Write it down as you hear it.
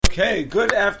Okay,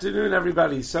 good afternoon,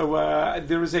 everybody. So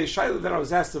there was a shayla that I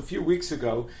was asked a few weeks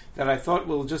ago that I thought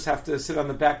we'll just have to sit on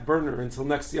the back burner until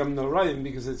next Yom Noraim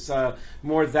because it's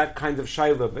more that kind of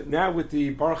shayla. But now with the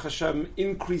Baruch Hashem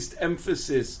increased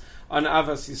emphasis on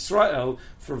Avas Yisrael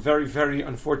for very, very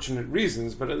unfortunate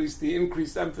reasons, but at least the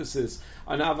increased emphasis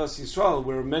on Avas Yisrael,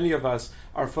 where many of us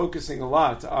are focusing a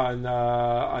lot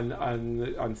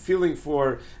on feeling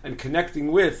for and connecting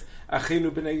with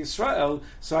Achenu B'nai Yisrael.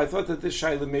 So I thought that this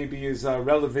shayla maybe is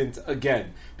relevant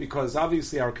again, because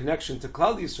obviously our connection to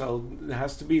Klal Yisrael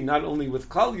has to be not only with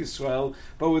Klal Yisrael,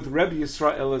 but with Rebbe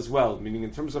Yisrael as well, meaning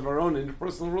in terms of our own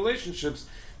interpersonal relationships.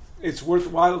 It's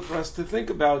worthwhile for us to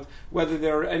think about whether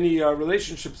there are any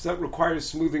relationships that require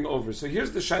smoothing over. So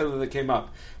here's the shayla that came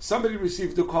up. Somebody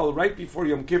received a call right before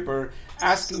Yom Kippur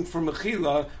asking for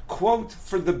Mechilah, quote,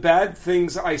 for the bad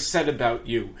things I said about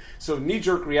you. So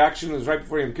knee-jerk reaction was right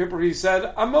before Yom Kippur. He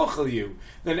said, I'm mochel you.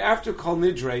 Then after Kol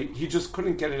Nidre, he just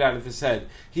couldn't get it out of his head.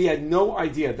 He had no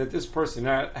idea that this person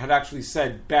had actually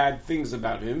said bad things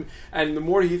about him. And the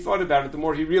more he thought about it, the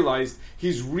more he realized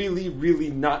he's really, really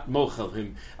not mochel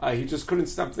him. He just couldn't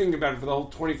stop thinking about it for the whole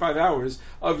 25 hours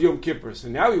of Yom Kippur. So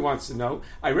now he wants to know,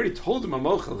 I already told him I'm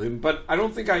mochel him, but I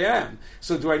don't think I am.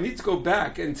 So do I need to go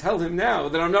back and tell him now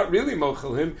that I'm not really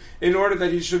mochel him in order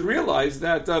that he should realize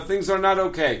that things are not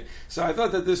okay? So I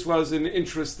thought that this was an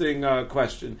interesting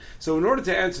question. So in order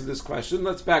to answer this question,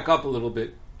 let's back up a little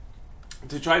bit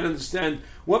to try to understand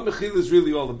what Mechilah is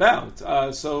really all about.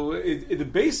 The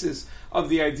basis of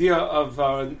the idea of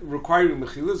requiring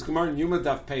Mechilah is Gemara in Yuma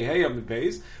Daf Pei Hey Amud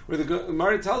Beis, where the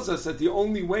Gemara tells us that the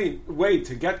only way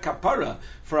to get kapara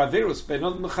for Averos Ben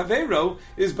Adam L'Chavero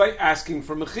is by asking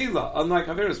for Mechilah, unlike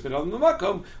Averos Ben Adam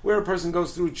L'Makom, where a person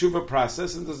goes through a tshuva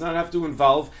process and does not have to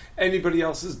involve anybody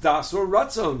else's das or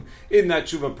ratzon in that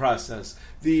tshuva process.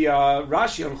 The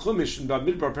Rashi on Chumash in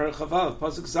Bamidbar Perek Chavav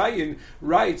Pasuk Zayin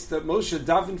writes that Moshe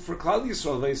davened for Klal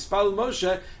Yisrael. Veispal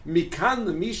Moshe mikan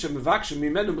lemisha mevakshem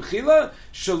mimenu mechila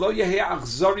shelo yehe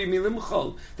achzari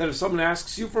milimchol. That if someone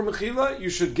asks you for mechila, you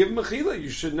should give mechila. You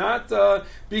should not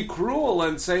be cruel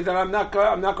and say that I'm not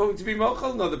going to be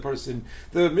mochel another person.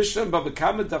 The Mishnah in Baba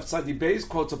Kama Daf Tzadi Beis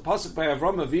quotes a pasuk by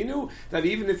Avram Avinu that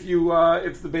even if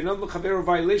the Beinad L'Chavero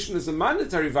violation is a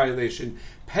monetary violation,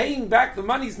 paying back the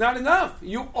money is not enough.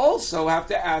 You also have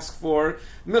to ask for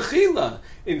mechila.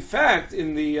 In fact,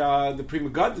 in the Pri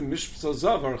Megadim Mishpah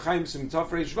Zav or Chaim Simtov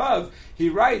Reish Vav, he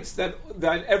writes that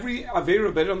every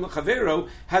Avera Beit Adam L'Chavero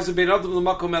has a Beit Adam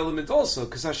L'Makom element also,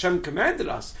 because Hashem commanded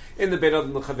us in the Beit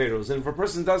Adam L'Chaveros. And if a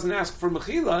person doesn't ask for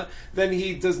mechila, then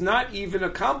he does not even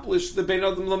accomplish the Beit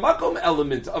Adam L'Makom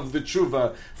element of the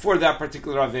tshuva for that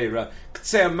particular Avera.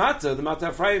 K'tzei Amata, the Mata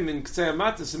Ephraim in K'tzei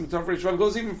Amata Simtov Reish Vav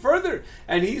goes even further,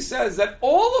 and he says that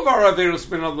all of our Averos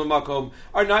Beit Adam L'Makom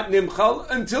are not nimchal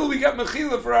until we get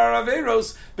mechila for our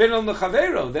Averos Beit Adam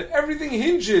L'Chavero, that everything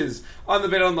hinges on the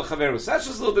Beit Adam L'Chaveros. That's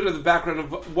just a little bit of the background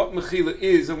of what mechila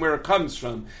is and where it comes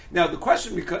from. Now the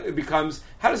question becomes,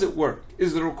 how does it work?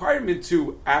 Is the requirement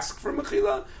to ask for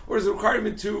mechila, or is the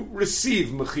requirement to receive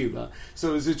mechila?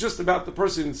 So is it just about the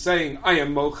person saying, I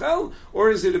am mochel,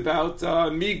 or is it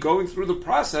about me going through the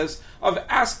process of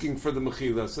asking for the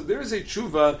mechila? So there is a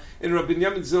tshuva in Rabbi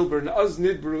Yamin Zilber in Az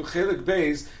Nidbru Chelik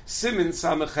Beis Simin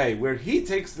Samachay, where he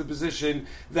takes the position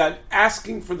that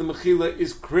asking for the mechila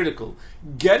is critical.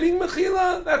 Getting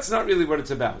mechila, that's not really what it's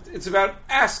about. It's about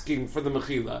asking for the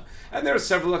mechila. And there are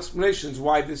several explanations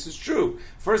why this is true.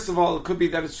 First of all, it could be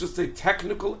that it's just a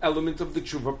technical element of the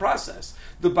tshuva process.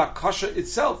 The bakasha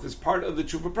itself is part of the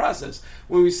tshuva process.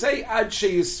 When we say ad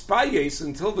sheyispayes,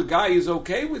 until the guy is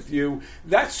okay with you,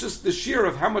 that's just the sheer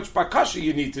of how much bakasha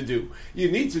you need to do.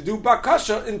 You need to do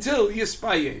bakasha until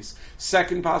yispayes.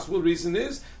 Second possible reason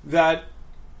is that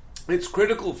it's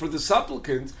critical for the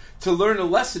supplicant to learn a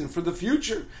lesson for the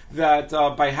future, that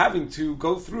by having to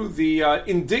go through the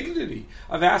indignity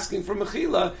of asking for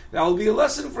mechila, that will be a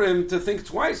lesson for him to think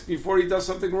twice before he does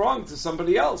something wrong to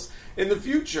somebody else in the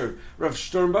future. Rav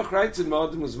Sternbach writes in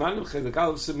Ma'adim Uzman Chelik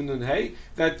Aleph Siman Nun Hey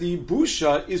that the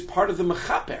busha is part of the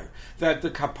mechaper, that the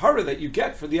kapara that you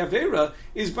get for the avera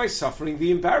is by suffering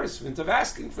the embarrassment of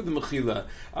asking for the mechila.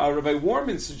 Rabbi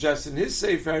Warman suggests in his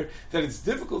sefer that it's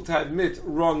difficult to admit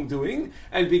wrongdoing,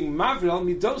 and being mavir al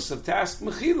midos to ask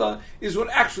mechila is what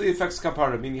actually affects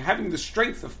kapara, meaning having the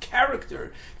strength of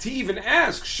character to even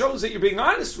ask shows that you're being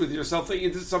honest with yourself that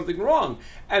you did something wrong,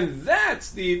 and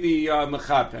that's the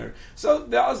mechaper. So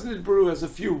the Aznid Baru has a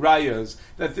few rayas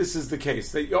that this is the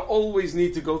case, that you always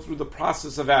need to go through the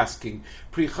process of asking.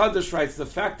 Pri Chadash writes the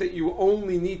fact that you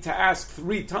only need to ask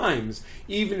 3 times,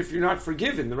 even if you're not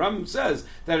forgiven. The Rambam says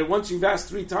that once you've asked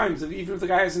 3 times, that even if the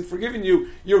guy hasn't forgiven you,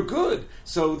 you're good.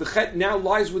 So the chet now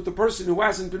lies with the person who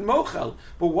hasn't been mochel.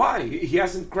 But why? He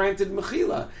hasn't granted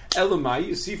mechila. Elamai,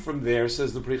 you see from there,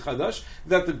 says the Pri Chadash,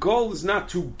 that the goal is not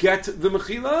to get the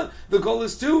mechila, the goal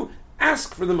is to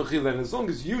ask for the mechila, and as long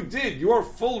as you did your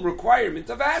full requirement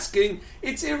of asking,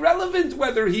 it's irrelevant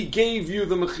whether he gave you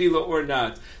the mechila or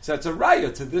not. So that's a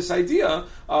raya to this idea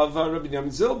of Rabbi Yamin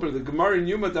Zilber. The Gemara in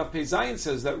Yuma Daf Pei Zayin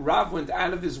says that Rav went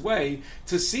out of his way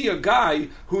to see a guy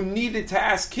who needed to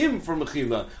ask him for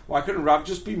mechila. Why couldn't Rav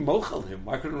just be mochel him?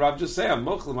 Why couldn't Rav just say, I'm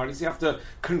mochel? Why does he have to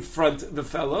confront the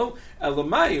fellow?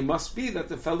 Elamai, it must be that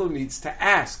the fellow needs to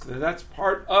ask. That's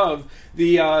part of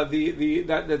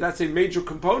that's a major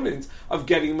component of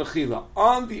getting mechila.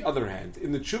 On the other hand,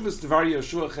 in the Tshuvas Devar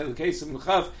Yeshua Chelik Esim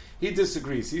L'Chav, he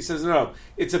disagrees. He says, no,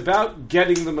 it's about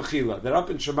getting the mechila. That up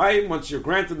in Shemayim, once you're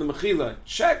granted the mechila,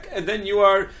 check, and then you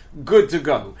are good to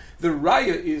go. The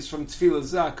raya is from Tefillah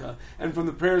Zaka, and from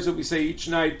the prayers that we say each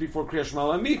night before Kriya Shema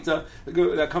L'Amita,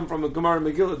 that come from a Gemara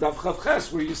Megillah, Daf Chav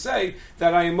Ches, where you say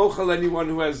that I am mochel anyone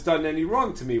who has done any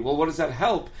wrong to me. Well, what does that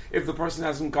help if the person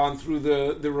hasn't gone through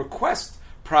the request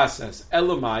process?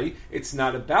 Elamai, it's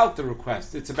not about the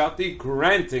request, it's about the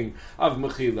granting of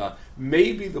mechila.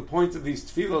 Maybe the point of these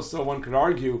tefillos, so one could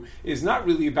argue, is not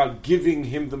really about giving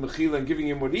him the mechila and giving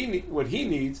him what he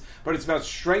needs, but it's about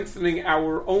strengthening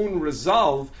our own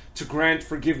resolve to grant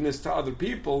forgiveness to other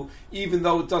people, even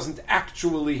though it doesn't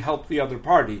actually help the other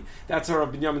party. That's how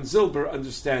Rabbi Yamin Zilber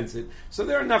understands it. So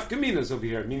there are nafkaminas over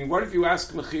here, meaning what if you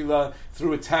ask mechila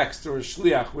through a text or a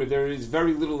shliach where there is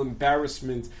very little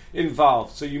embarrassment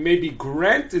involved? So you may be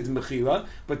granted mechila,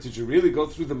 but did you really go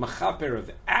through the machaper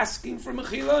of asking for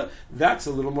mechila? That's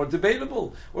a little more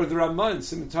debatable. Or the Ramah in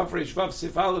Siman Tav Reish Vav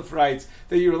Sif Aleph writes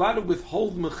that you're allowed to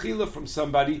withhold mechila from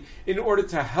somebody in order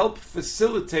to help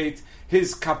facilitate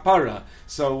his kapara.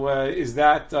 So does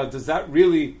that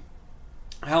really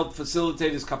help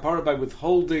facilitate his kapara by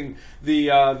withholding the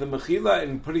mechila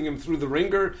and putting him through the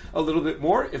ringer a little bit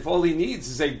more? If all he needs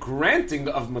is a granting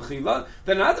of mechila,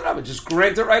 then Adrabah, just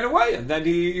grant it right away, and then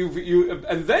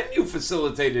you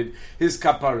facilitated his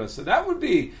kapara. So that would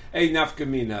be a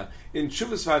nafkamina. In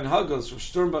Shuvas V'Anhagos, Rav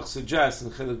Sternbach suggests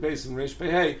in Chelik Beis and Reish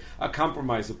Pehei a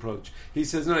compromise approach. He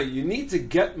says, no, you need to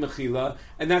get mechila,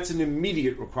 and that's an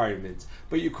immediate requirement.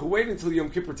 But you can wait until Yom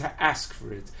Kippur to ask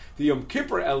for it. The Yom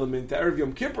Kippur element, the Erev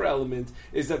Yom Kippur element,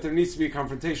 is that there needs to be a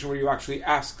confrontation where you actually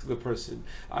ask the person.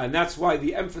 And that's why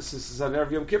the emphasis is on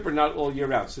Erev Yom Kippur, not all year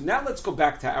round. So now let's go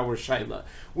back to our Shaila.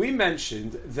 We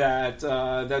mentioned that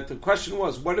the question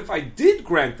was, what if I did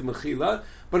grant the mechila,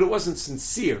 but it wasn't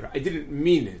sincere? I didn't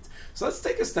mean it. So let's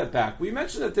take a step back. We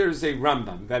mentioned that there is a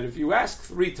Rambam, that if you ask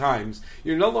 3 times,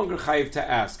 you're no longer chayiv to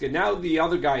ask, and now the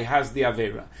other guy has the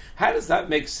Avera. How does that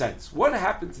make sense? What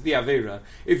happened to the Avera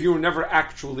if you were never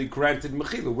actually granted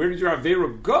mechila? Where did your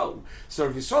Avera go? So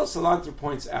Rav Yisrael Salanter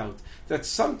points out that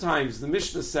sometimes the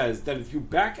Mishnah says that if you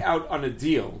back out on a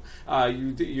deal,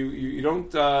 you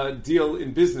don't deal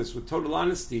in business with total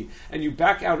honesty, and you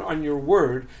back out on your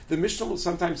word, the Mishnah will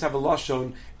sometimes have a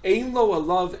lashon, Ein lo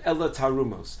alav ela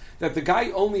tarumos, that the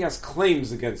guy only has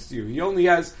claims against you. He only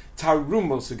has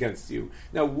tarumos against you.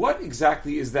 Now, what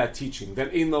exactly is that teaching?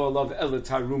 That ein lo alav ela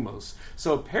tarumos.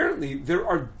 So apparently, there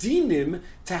are dinim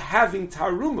to having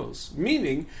tarumos,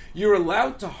 meaning you're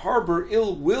allowed to harbor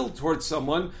ill will towards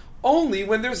someone only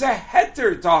when there's a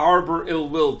heter to harbor ill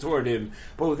will toward him.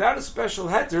 But without a special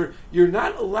heter, you're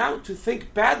not allowed to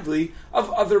think badly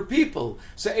of other people.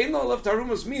 So Ein Lo Alav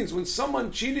Tarumos means when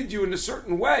someone cheated you in a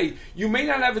certain way, you may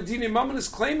not have a din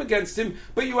imaminus claim against him,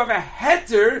 but you have a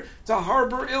heter to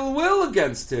harbor ill will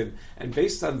against him. And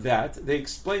based on that, they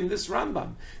explain this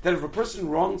Rambam, that if a person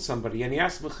wronged somebody and he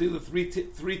asked Mechila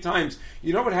three times,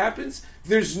 you know what happens?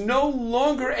 There's no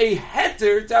longer a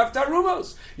heter to have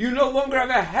tarumos. You no longer have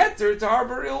a heter to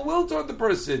harbor ill will toward the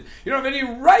person. You don't have any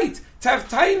right to have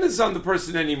tainas on the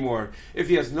person anymore. If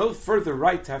he has no further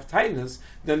right to have tainas,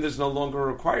 then there's no longer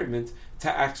a requirement to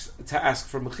ask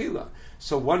for mechila.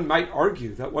 So one might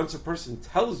argue that once a person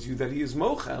tells you that he is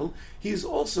mochel, he is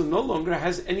also no longer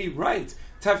has any right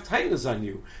to have tainas on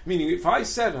you. Meaning, if I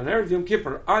said on Erev Yom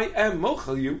Kippur, I am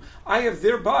mochel you, I have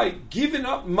thereby given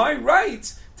up my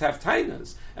rights to have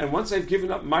tainas. And once I've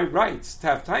given up my rights to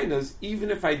have tainas,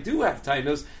 even if I do have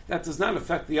tainas, that does not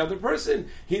affect the other person.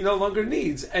 He no longer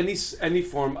needs any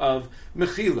form of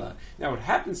mechila. Now, it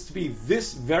happens to be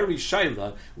this very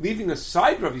shaila, leaving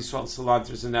aside Rav Yisrael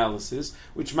Salanter's analysis,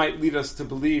 which might lead us to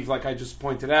believe, like I just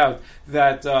pointed out,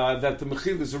 that the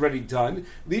mechila is already done.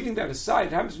 Leaving that aside,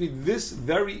 it happens to be this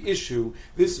very issue,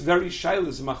 this very shaila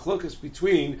is a machlokas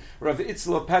between Rav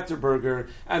Itzla Petterberger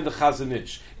and the Chazon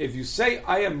Ish. If you say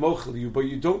I am I'm mochel you, but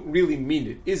you don't really mean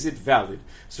it. Is it valid?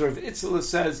 So Rav Itzela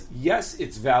says, yes,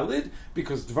 it's valid,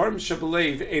 because dvarim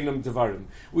shebelev einam dvarim.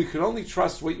 We can only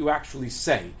trust what you actually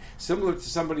say. Similar to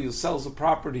somebody who sells a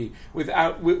property with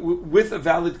a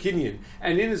valid kinyan,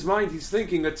 and in his mind he's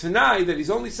thinking a tanai that he's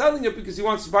only selling it because he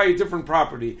wants to buy a different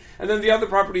property, and then the other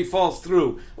property falls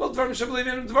through. Well, dvarim shebelev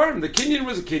einam dvarim. The kinyan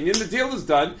was a kinyan, the deal is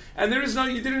done, and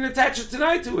you didn't attach a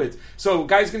tanai to it. So a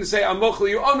guy's going to say, I'm mochel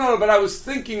you. Oh no, but I was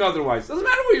thinking otherwise. Doesn't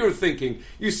matter what you were thinking.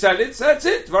 You said it, so that's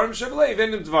it. Dvarim shebelev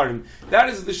einam dvarim. That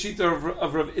is the shita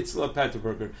of Rav Itzla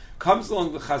Petterberger. Comes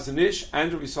along the Chazon Ish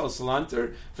and Rav Yisrael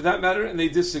Salanter, for that matter, and they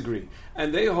disagree.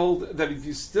 And they hold that if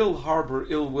you still harbor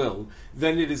ill will,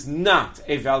 then it is not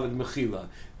a valid Mechilah.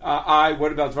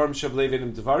 What about Dvarim Shebelev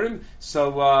Einam Dvarim?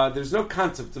 So there's no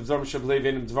concept of Dvarim Shebelev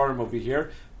Einam Dvarim over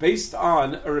here, based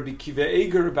on a Rabbi Kiva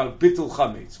Eger about Bittul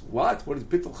Chametz. What does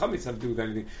Bittul Chametz have to do with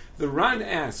anything? The Ran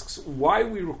asks why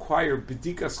we require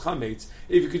B'dikas Chametz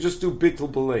if you could just do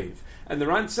Bittul Belev. And the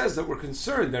Ran says that we're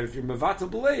concerned that if you're Mevata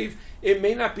Belev, it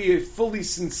may not be a fully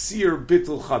sincere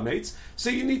Bittul Chametz,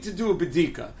 so you need to do a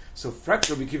B'dika. So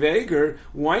Frek Rabbi Kiva Eger,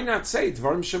 why not say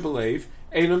Dvarim Shebelev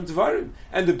Einam Dvarim,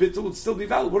 and the bittul would still be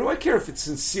valid? What do I care if it's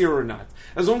sincere or not?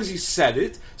 As long as you said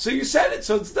it, so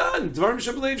it's done. Dvarim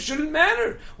Shebelev shouldn't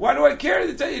matter. Why do I care?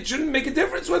 It shouldn't make a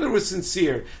difference whether it was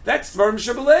sincere. That's Dvarim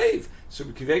Shebelev. So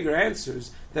Kiva Eger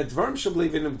answers that Dvarim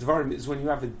Shebelev Einam Dvarim is when you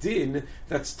have a din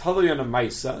that's totally on a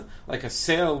maisa, like a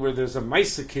sale where there's a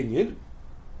maisa kinyan.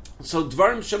 So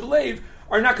Dvarim Shebelev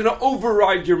are not going to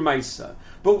override your maisa.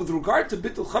 But with regard to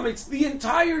Bittul Chametz, the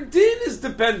entire din is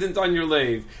dependent on your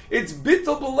lave. It's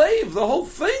Bittul Belev. The whole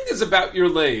thing is about your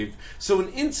lave. So an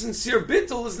insincere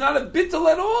Bittul is not a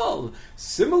Bittul at all.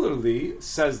 Similarly,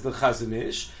 says the Chazon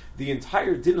Ish, the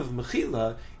entire din of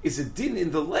Mechilah is a din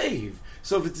in the lave.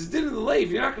 So if it's a din in the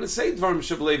lave, you're not going to say Dvarim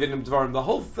Shebelev Einam Dvarim. The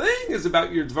whole thing is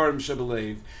about your Dvarim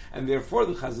Shebelev. And therefore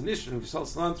the Chazon Ish and Yisrael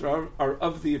Salanter are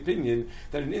of the opinion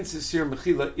that an insincere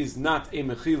Mechilah is not a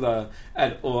Mechilah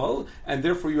at all, and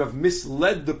therefore you have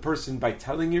misled the person by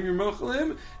telling him you're mochel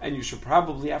him, and you should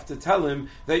probably have to tell him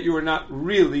that you are not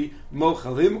really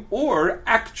mochel him, or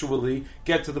actually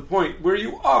get to the point where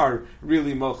you are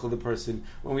really mochel the person.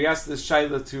 When we asked this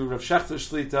shaila to Rav Shechter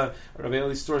Shlita, Rav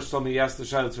Eli Storch told me he asked the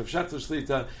shaila to Rav Shechter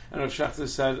Shlita, and Rav Shechter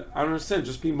said, I don't understand,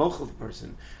 just be mochel the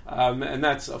person. And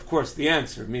that's, of course, the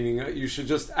answer, meaning you should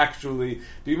just actually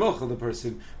be mochel the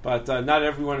person. But not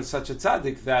everyone is such a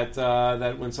tzaddik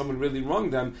that when someone really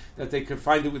wronged them, that they could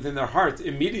find it within their heart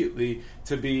immediately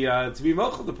to be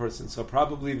mochel the person. So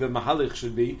probably the mahalich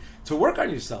should be to work on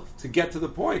yourself, to get to the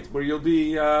point where you'll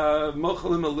be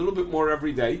mochel him a little bit more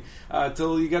every day,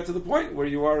 till you get to the point where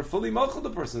you are fully mochel the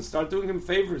person. Start doing him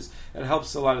favors. It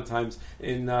helps a lot of times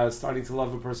in starting to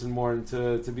love a person more and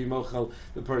to be mochel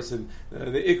the person.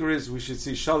 The ikr is we should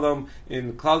see shalom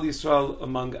in Klal Yisrael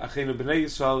among Achenu B'nai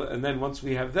Yisrael, and then once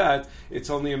we have that, it's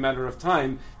only a matter of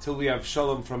time till we have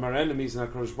shalom from our enemies, and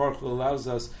HaKadosh Baruch Hu allows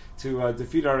us to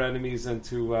defeat our enemies and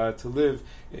to live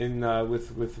in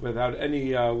without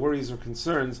any worries or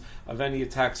concerns of any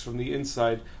attacks from the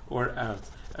inside or out.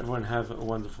 Everyone have a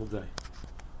wonderful day.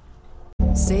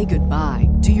 Say goodbye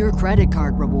to your credit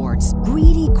card rewards.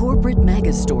 Greedy corporate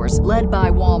mega stores, led by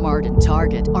Walmart and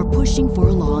Target, are pushing for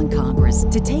a law in Congress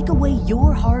to take away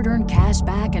your hard-earned cash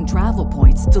back and travel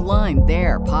points to line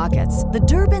their pockets. The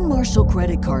Durbin-Marshall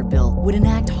credit card bill would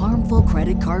enact harmful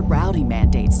credit card routing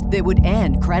mandates that would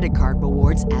end credit card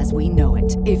rewards as we know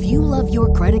it. If you love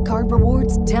your credit card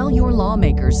rewards, tell your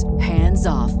lawmakers, hands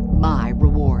off my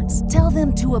rewards. Tell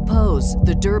them to oppose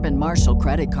the Durbin-Marshall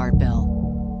credit card bill.